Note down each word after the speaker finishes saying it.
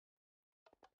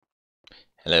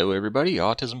Hello everybody,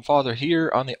 Autism Father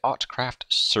here on the Autcraft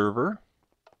server.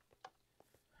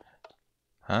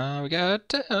 We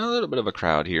got a little bit of a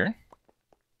crowd here.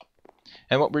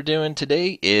 And what we're doing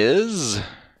today is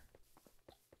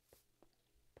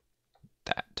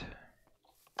that.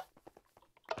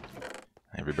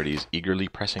 Everybody's eagerly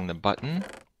pressing the button.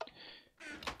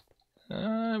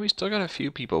 We still got a few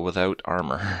people without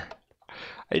armor.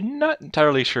 I'm not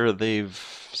entirely sure they've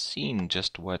seen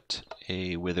just what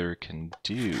a wither can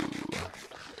do.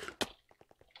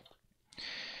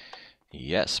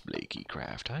 Yes, Blakey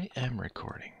Craft, I am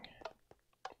recording.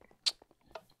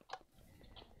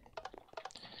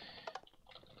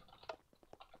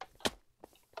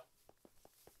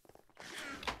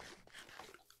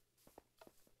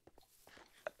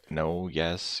 No,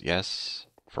 yes, yes.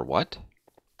 For what?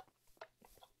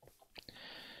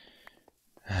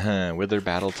 Wither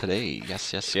battle today.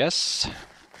 Yes, yes, yes.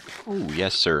 Ooh,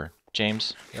 yes, sir.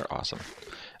 James, you're awesome.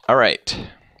 All right.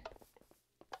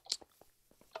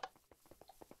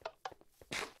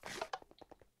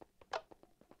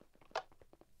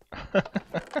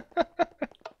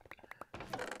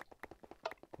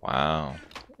 Wow.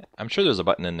 I'm sure there's a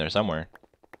button in there somewhere.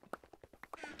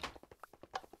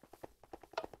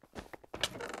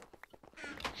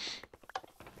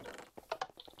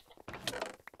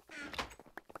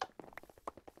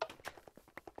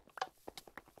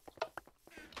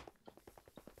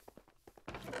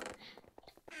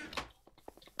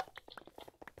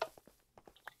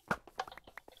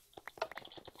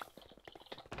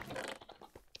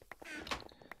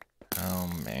 Oh,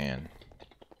 man.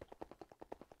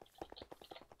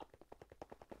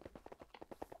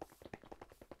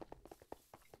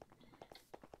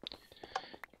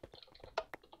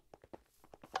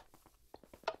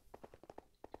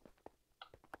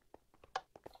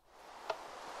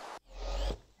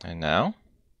 And now?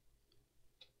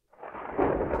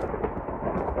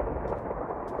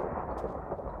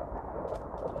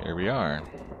 Here we are.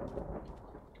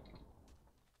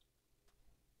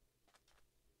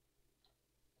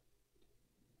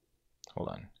 Hold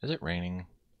on. Is it raining?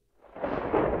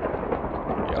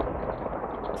 Yep.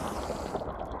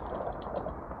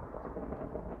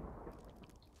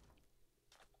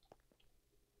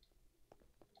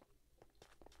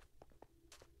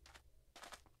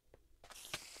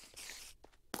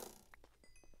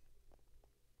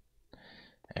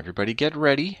 Everybody get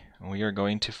ready. We are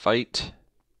going to fight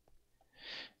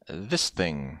this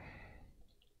thing.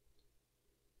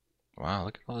 Wow,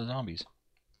 look at all the zombies.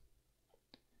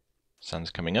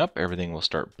 Sun's coming up. Everything will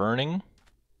start burning.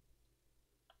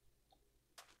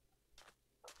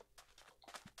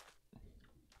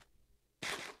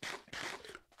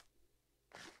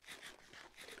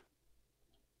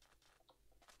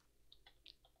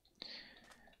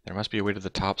 There must be a way to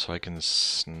the top so I can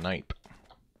snipe.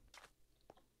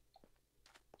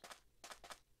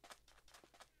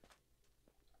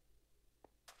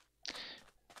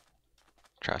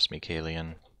 Trust me,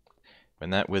 Kalian. When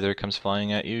that wither comes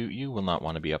flying at you, you will not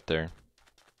want to be up there.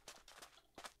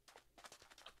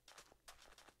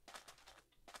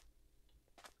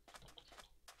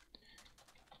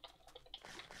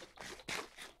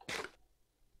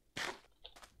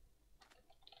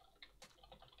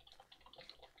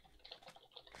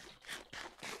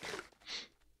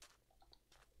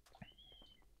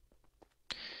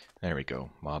 There we go.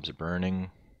 Mobs are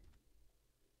burning.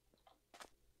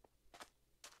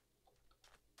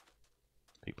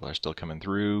 People are still coming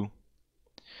through.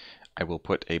 I will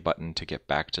put a button to get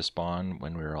back to spawn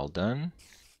when we're all done,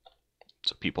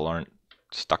 so people aren't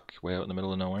stuck way out in the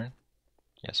middle of nowhere.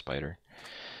 Yeah, spider.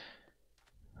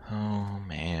 Oh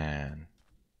man,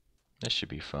 this should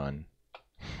be fun.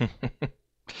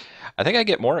 I think I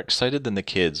get more excited than the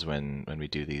kids when we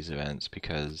do these events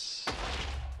because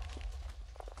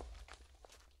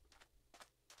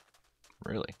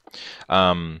really,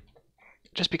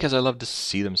 just because I love to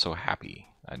see them so happy.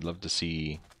 I'd love to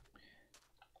see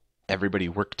everybody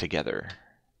work together.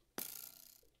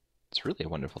 It's really a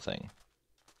wonderful thing.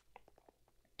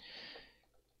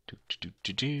 Do, do,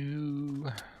 do, do,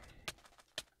 do.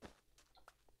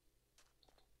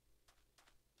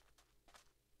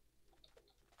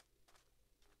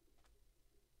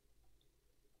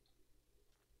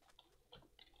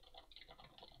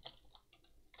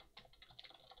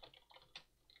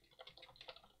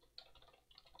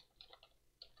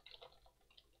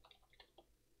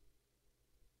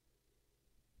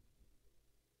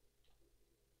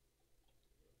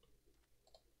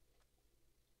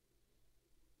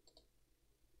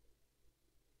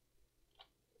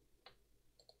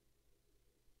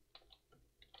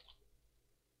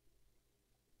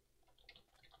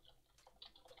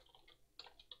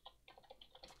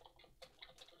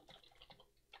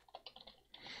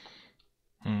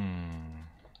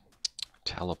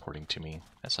 teleporting to me.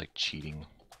 That's like cheating.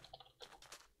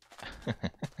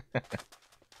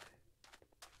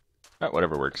 Oh,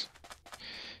 whatever works.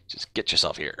 Just get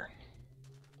yourself here.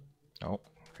 Oh,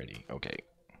 ready. Okay.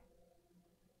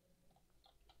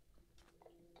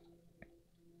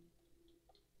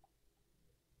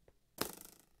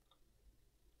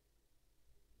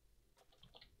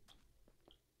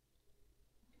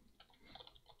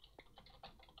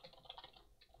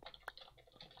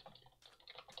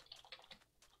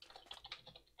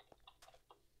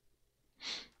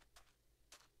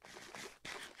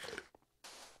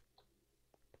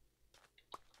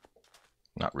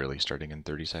 Not really starting in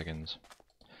 30 seconds.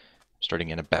 Starting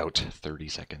in about 30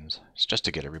 seconds. It's just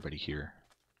to get everybody here.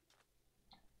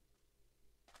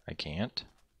 I can't.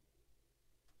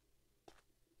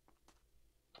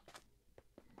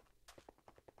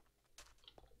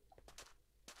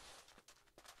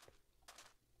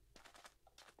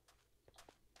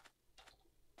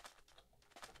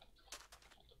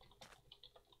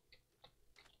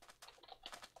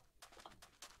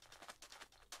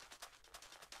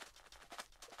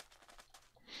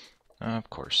 Of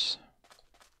course.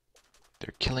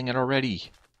 They're killing it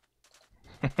already.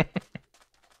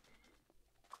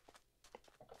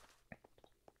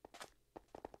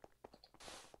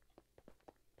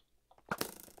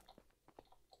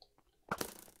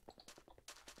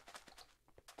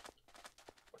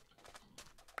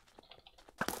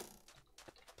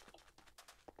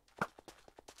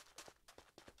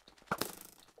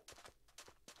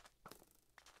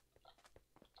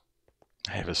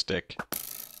 I have a stick.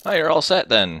 Oh, you're all set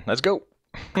then. Let's go.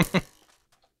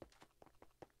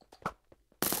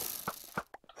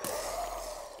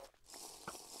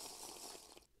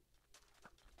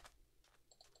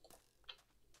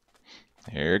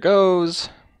 Here goes.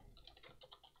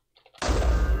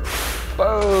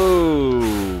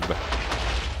 Boom!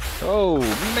 Oh,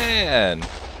 man.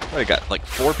 What, I got like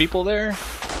 4 people there?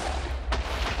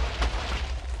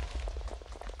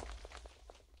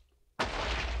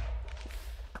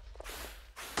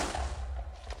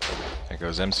 There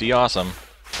goes MC Awesome.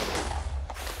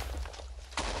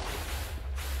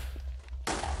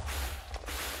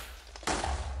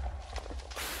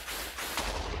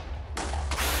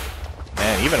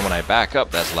 Man, even when I back up,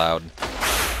 that's loud.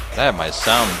 I have my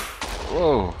sound.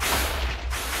 Whoa.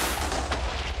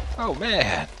 Oh,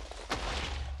 man.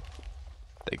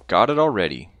 They got it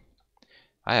already.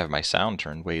 I have my sound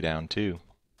turned way down, too.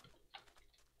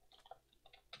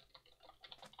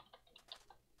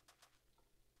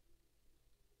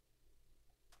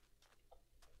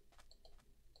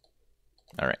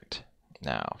 Alright.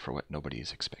 Now, for what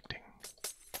nobody's expecting.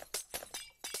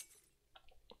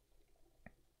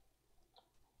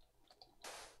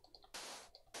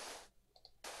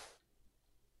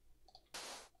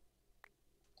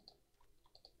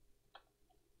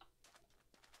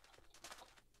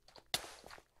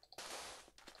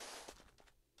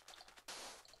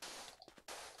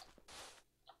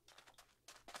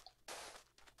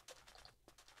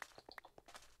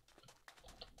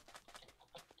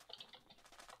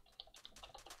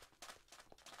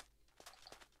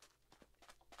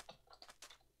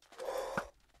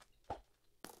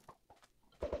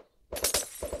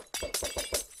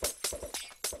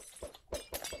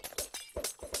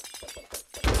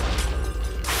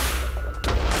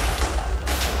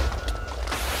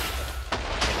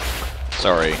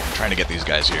 Sorry, I'm trying to get these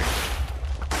guys here.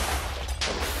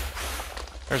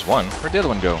 There's one. Where'd the other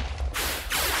one go?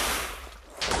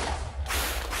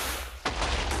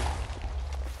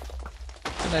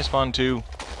 Didn't I spawn 2?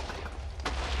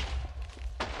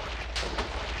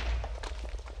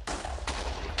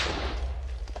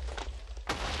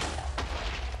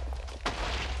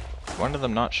 One of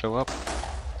them not show up?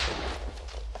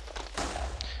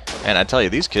 And I tell you,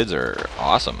 these kids are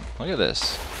awesome. Look at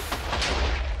this.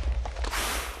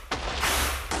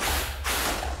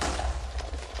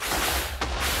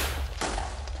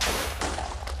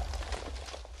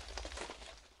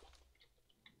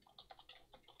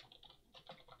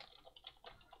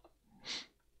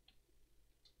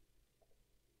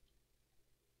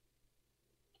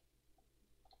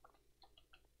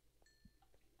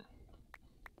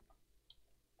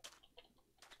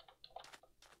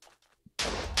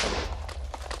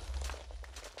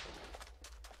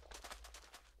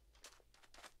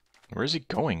 Where is he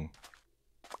going?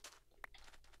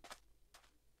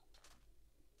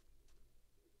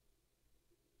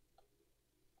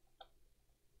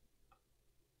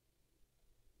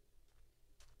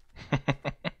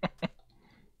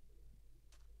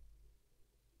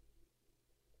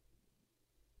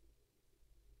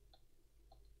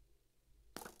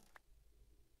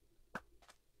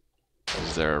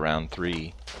 leaves there around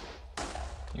 3.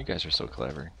 You guys are so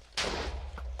clever.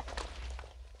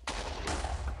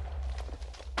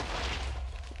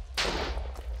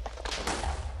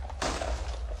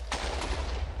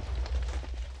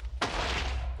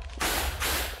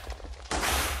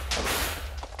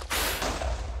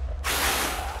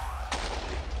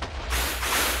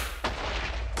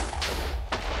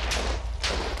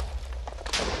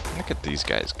 Look at these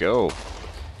guys go.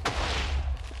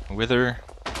 Wither.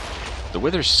 The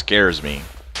wither scares me.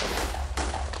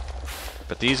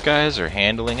 But these guys are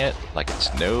handling it like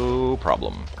it's no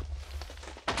problem.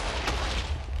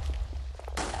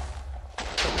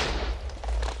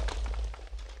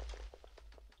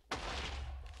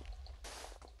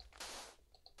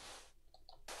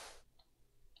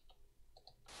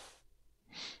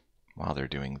 While they're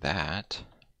doing that...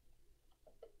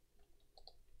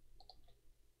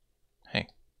 Hey.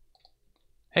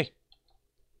 Hey!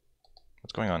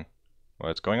 What's going on?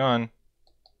 What's going on?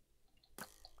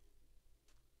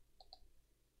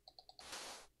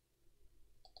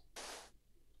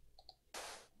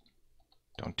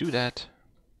 Don't do that.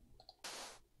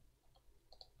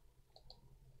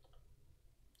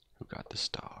 Who got the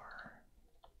star?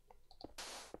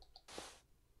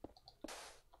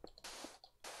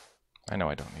 I know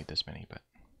I don't need this many, but...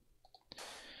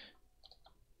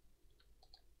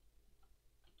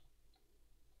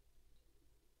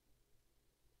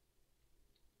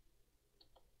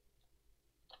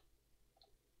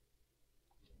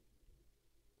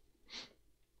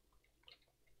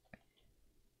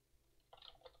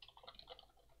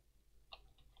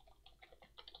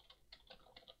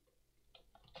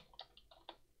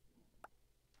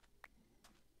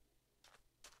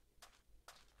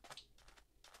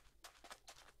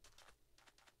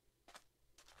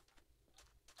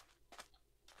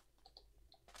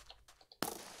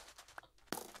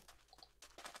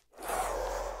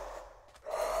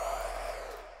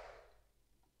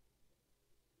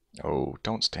 Oh,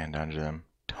 don't stand under them.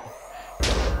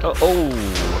 Don't. Oh!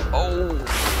 Oh!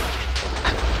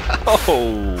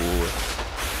 Oh!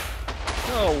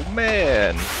 Oh,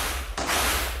 man!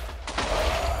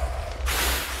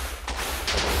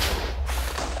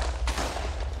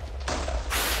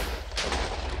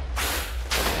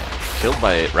 Killed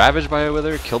by... ravaged by a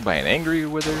wither, killed by an angry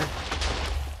wither.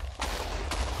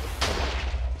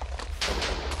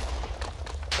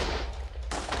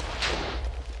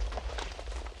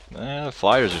 The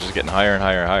flyers are just getting higher and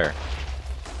higher and higher.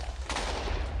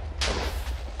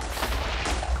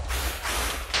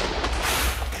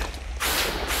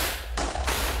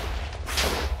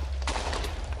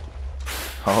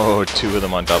 Oh, 2 of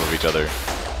them on top of each other.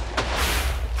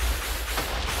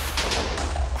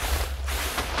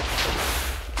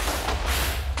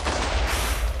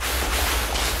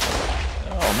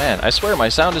 Oh man, I swear my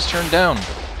sound is turned down.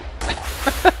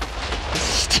 It's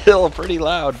still pretty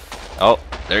loud. Oh,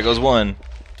 there goes one.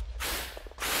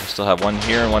 I still have one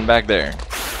here and one back there.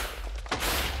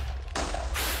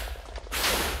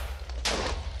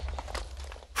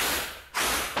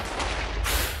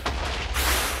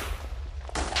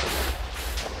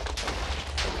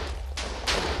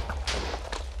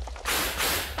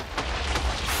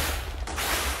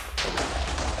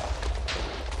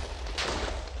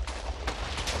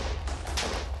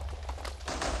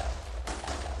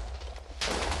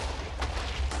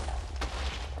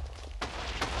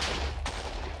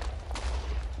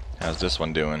 How's this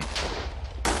one doing?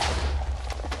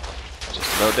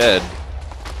 Just about dead.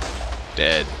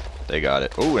 Dead. They got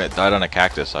it. Oh, and it died on a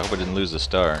cactus. I hope I didn't lose the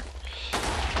star.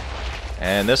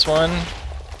 And this one...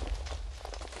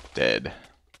 dead.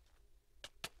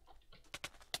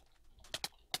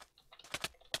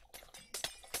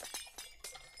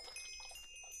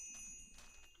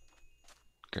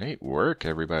 Great work,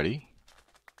 everybody.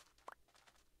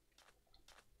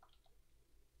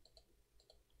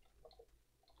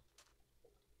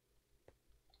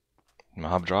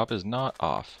 Mob drop is not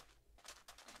off.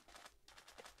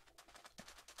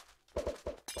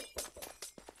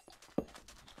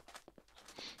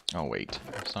 Oh wait,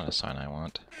 that's not a sign I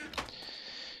want.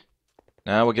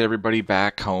 Now we'll get everybody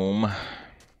back home.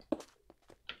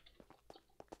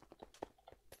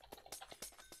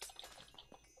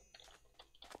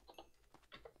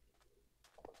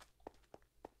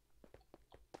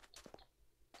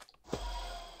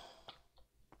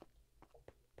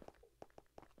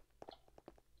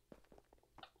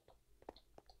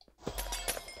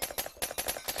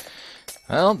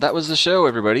 Well, that was the show,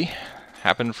 everybody.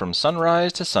 Happened from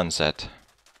sunrise to sunset.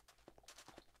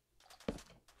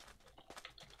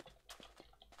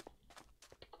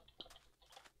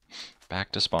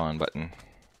 Back to spawn button.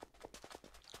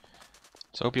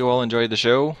 So hope you all enjoyed the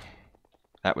show.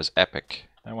 That was epic.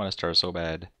 I want to start so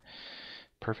bad.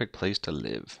 Perfect place to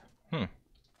live.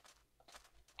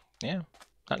 Yeah,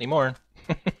 not anymore.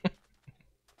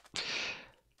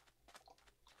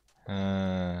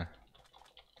 I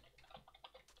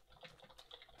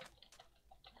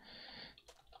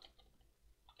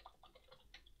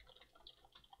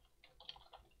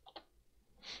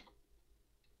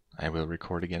will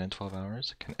record again in 12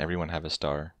 hours. Can everyone have a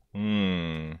star?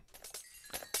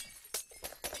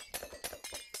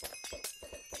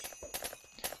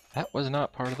 That was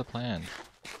not part of the plan.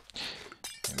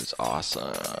 It was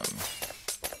awesome.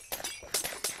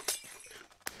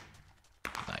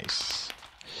 Nice.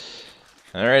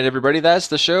 Alright, everybody, that's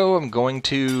the show. I'm going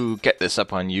to get this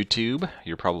up on YouTube.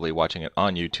 You're probably watching it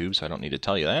on YouTube, so I don't need to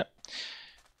tell you that.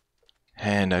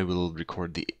 And I will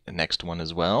record the next one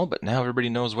as well, but now everybody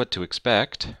knows what to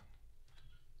expect.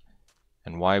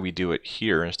 And why we do it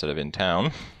here instead of in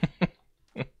town.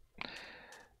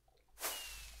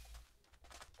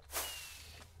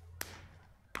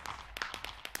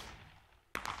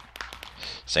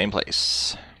 Same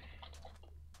place.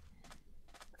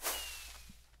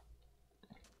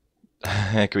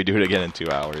 Can we do it again in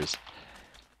 2 hours?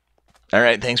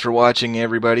 Alright, thanks for watching,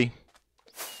 everybody.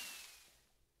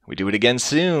 We do it again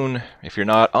soon. If you're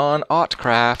not on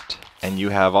Autcraft and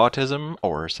you have autism,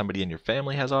 or somebody in your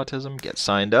family has autism, get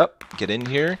signed up, get in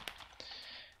here,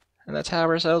 and let's have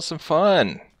ourselves some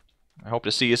fun. I hope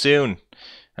to see you soon.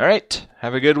 Alright,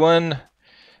 have a good one.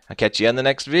 I'll catch you on the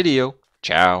next video.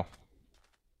 Ciao.